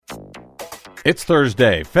It's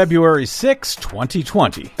Thursday, February 6,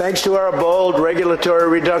 2020. Thanks to our bold regulatory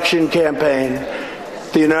reduction campaign,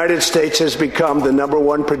 the United States has become the number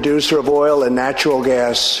one producer of oil and natural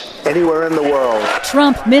gas anywhere in the world.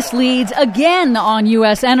 Trump misleads again on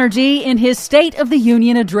U.S. energy in his State of the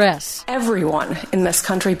Union address. Everyone in this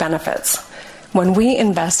country benefits when we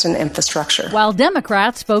invest in infrastructure. While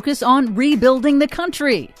Democrats focus on rebuilding the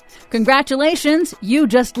country. Congratulations, you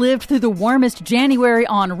just lived through the warmest January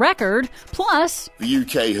on record. Plus, the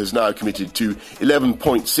UK has now committed to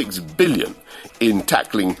 $11.6 billion in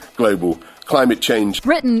tackling global climate change.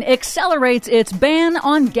 Britain accelerates its ban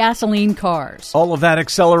on gasoline cars. All of that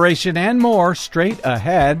acceleration and more straight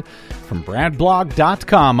ahead from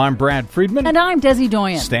BradBlog.com. I'm Brad Friedman. And I'm Desi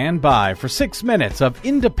Doyen. Stand by for 6 minutes of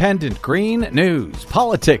independent green news,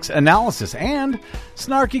 politics, analysis, and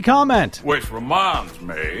snarky comment. Which reminds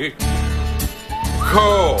me,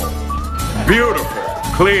 coal, beautiful,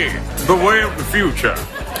 clean, the way of the future.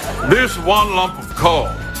 This one lump of coal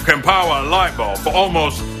can power a light bulb for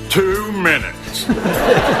almost 2 minutes.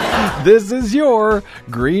 This is your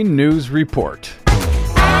Green News Report.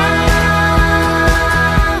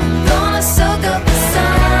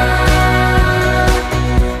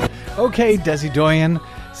 Okay, Desi Doyen,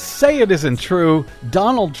 say it isn't true.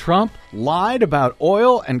 Donald Trump lied about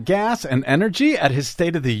oil and gas and energy at his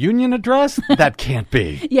State of the Union address? That can't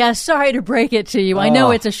be. Yeah, sorry to break it to you. I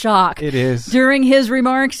know it's a shock. It is. During his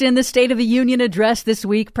remarks in the State of the Union address this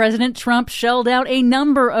week, President Trump shelled out a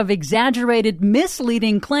number of exaggerated,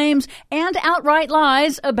 misleading claims and outright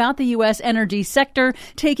lies about the U.S. energy sector,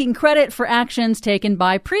 taking credit for actions taken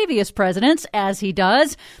by previous presidents, as he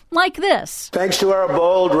does, like this. Thanks to our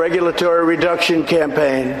bold regulatory reduction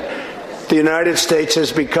campaign, the United States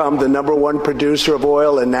has become the number one producer of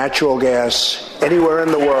oil and natural gas anywhere in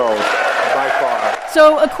the world, by far.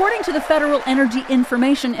 So, according to the Federal Energy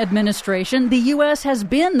Information Administration, the U.S. has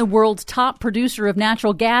been the world's top producer of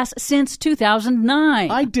natural gas since 2009.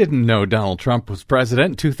 I didn't know Donald Trump was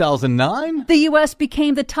president in 2009. The U.S.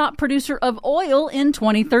 became the top producer of oil in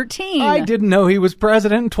 2013. I didn't know he was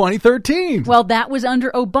president in 2013. Well, that was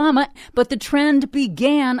under Obama, but the trend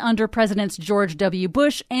began under Presidents George W.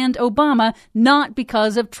 Bush and Obama, not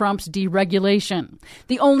because of Trump's deregulation.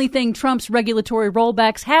 The only thing Trump's regulatory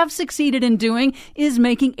rollbacks have succeeded in doing is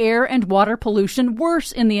making air and water pollution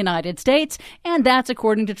worse in the United States, and that's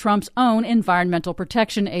according to Trump's own Environmental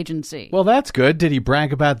Protection Agency. Well, that's good. Did he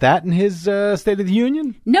brag about that in his State of the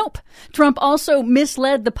Union? Nope. Trump also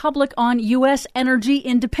misled the public on U.S. energy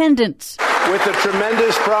independence. With the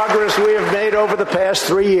tremendous progress we have made over the past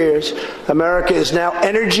 3 years, America is now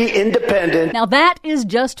energy independent. Now, that is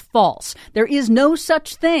just false. There is no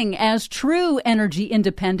such thing as true energy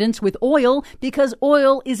independence with oil because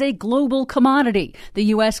oil is a global commodity. The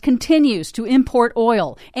U.S. continues to import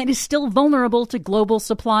oil and is still vulnerable to global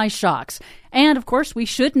supply shocks. And, of course, we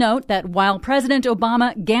should note that while President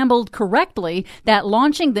Obama gambled correctly that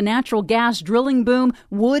launching the natural gas drilling boom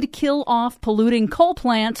would kill off polluting coal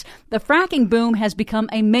plants, the fracking boom has become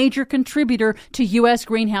a major contributor to U.S.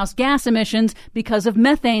 greenhouse gas emissions because of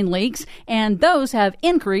methane leaks, and those have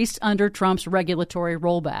increased under Trump's regulatory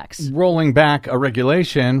rollbacks. Rolling back a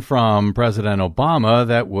regulation from President Obama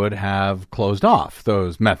that would have closed off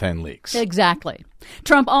those methane leaks. Exactly.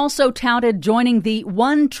 Trump also touted joining the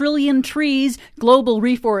 1 Trillion Trees Global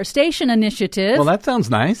Reforestation Initiative. Well, that sounds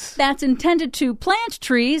nice. That's intended to plant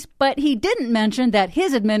trees, but he didn't mention that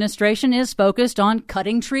his administration is focused on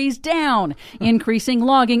cutting trees down, increasing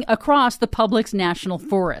logging across the public's national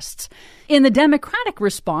forests. In the Democratic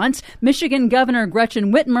response, Michigan Governor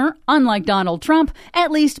Gretchen Whitmer, unlike Donald Trump,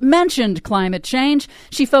 at least mentioned climate change.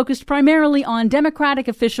 She focused primarily on Democratic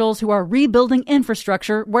officials who are rebuilding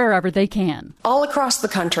infrastructure wherever they can. All across the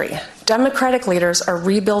country, Democratic leaders are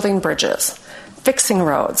rebuilding bridges, fixing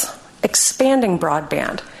roads, expanding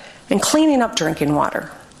broadband, and cleaning up drinking water.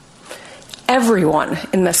 Everyone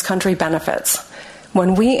in this country benefits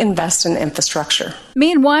when we invest in infrastructure.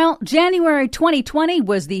 Meanwhile, January 2020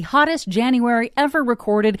 was the hottest January ever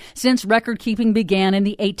recorded since record-keeping began in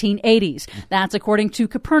the 1880s. That's according to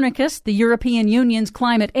Copernicus, the European Union's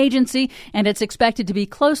climate agency, and it's expected to be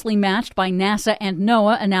closely matched by NASA and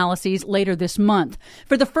NOAA analyses later this month.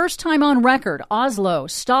 For the first time on record, Oslo,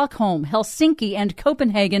 Stockholm, Helsinki, and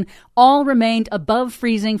Copenhagen all remained above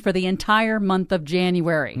freezing for the entire month of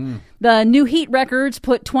January. The new heat records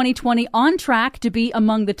put 2020 on track to be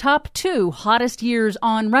among the top 2 hottest years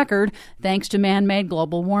on record, thanks to man-made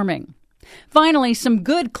global warming. Finally, some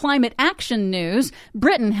good climate action news.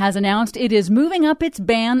 Britain has announced it is moving up its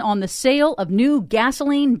ban on the sale of new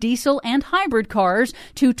gasoline, diesel, and hybrid cars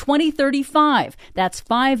to 2035. That's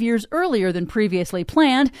 5 years earlier than previously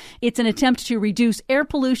planned. It's an attempt to reduce air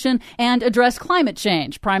pollution and address climate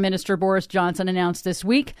change, Prime Minister Boris Johnson announced this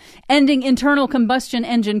week. Ending internal combustion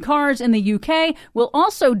engine cars in the UK will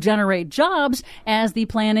also generate jobs, as the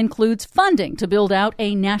plan includes funding to build out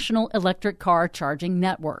a national electric car charging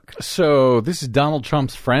network. So this is Donald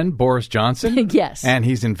Trump's friend, Boris Johnson? Yes. And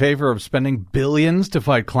he's in favor of spending billions to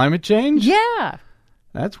fight climate change? Yeah.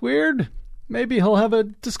 That's weird. Maybe he'll have a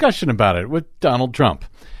discussion about it with Donald Trump.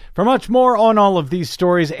 For much more on all of these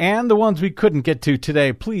stories and the ones we couldn't get to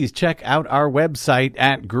today, please check out our website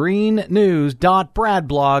at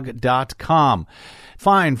greennews.bradblog.com.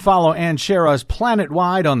 Find, follow, and share us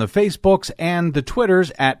planet-wide on the Facebooks and the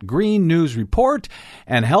Twitters at Green News Report,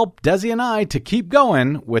 and help Desi and I to keep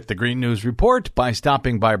going with the Green News Report by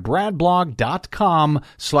stopping by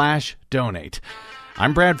bradblog.com/donate.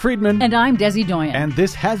 I'm Brad Friedman. And I'm Desi Doyen. And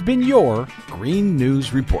this has been your Green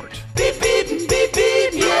News Report. Beep, beep, beep,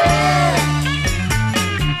 beep, yeah.